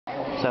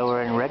So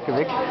we're in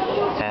Reykjavik,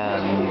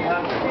 and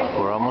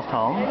we're almost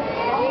home.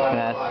 I'm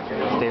gonna ask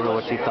Staver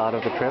what she thought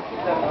of the trip.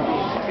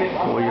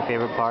 What was your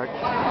favorite part?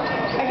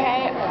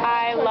 Okay,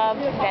 I love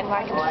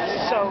Denmark.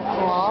 It's so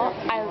cool.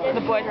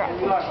 The boys were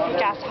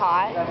gas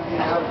hot.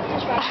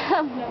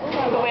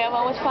 The whale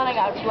was fun. I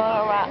got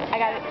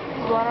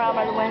blown around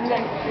by the wind,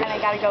 and I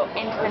got to go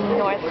into the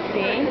North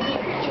Sea.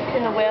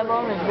 And the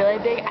whalebone was really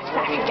big. I could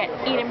actually get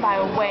eaten by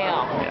a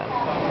whale.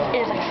 Yeah.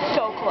 It is like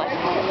so cool. It's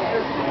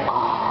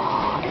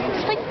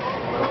like.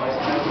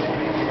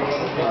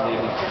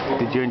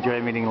 Did you enjoy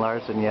meeting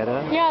Lars and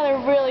Jetta? Yeah, they're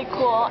really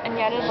cool, and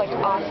Yetta's like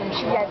awesome.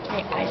 She had to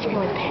make ice cream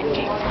with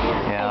pancakes.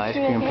 Yeah, ice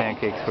cream and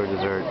pancakes for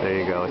dessert. There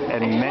you go.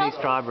 And many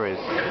strawberries.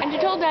 And she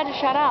told Dad to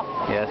shut up.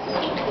 Yes.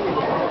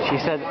 She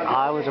said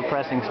I was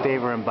oppressing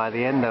Staver, and by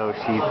the end, though,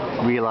 she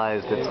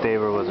realized that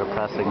Staver was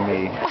oppressing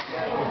me.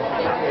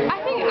 I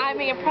think I'm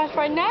being oppressed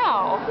right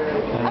now.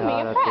 I'm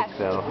being oppressed.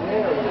 I don't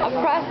think so.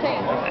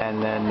 Oppressing.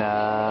 And then,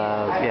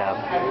 yeah,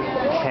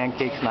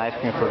 pancakes and ice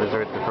cream for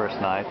dessert the first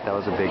night. That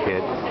was a big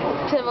hit.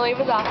 Tivoli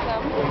was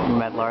awesome. We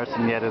met Lars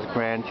and Jetta's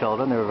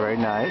grandchildren. They were very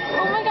nice.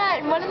 Oh my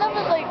god, one of them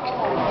was like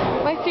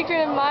my secret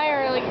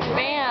admirer, like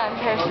fan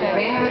person.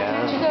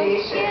 Yeah. So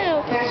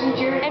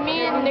cute. And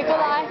me and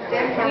Nikolai,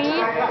 we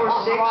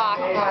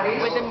rocked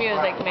with the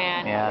music,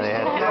 man. Yeah, they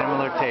had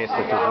similar tastes,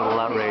 which was a little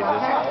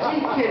outrageous.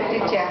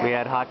 We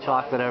had hot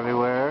chocolate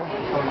everywhere.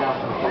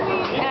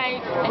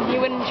 And he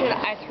wouldn't share the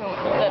ice cream,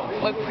 the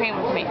whipped cream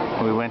with me.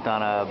 We went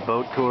on a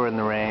boat tour in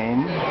the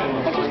rain.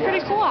 Which was pretty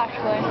cool,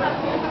 actually.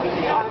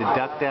 We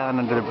ducked down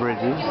under the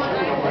bridges.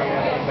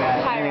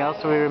 Anything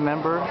else we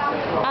remember?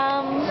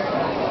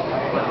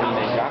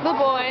 The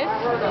boys.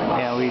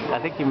 Yeah, I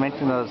think you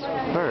mentioned those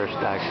first,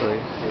 actually.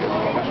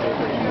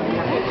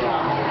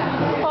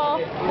 Well,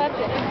 that's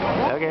it.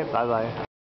 Okay, bye-bye.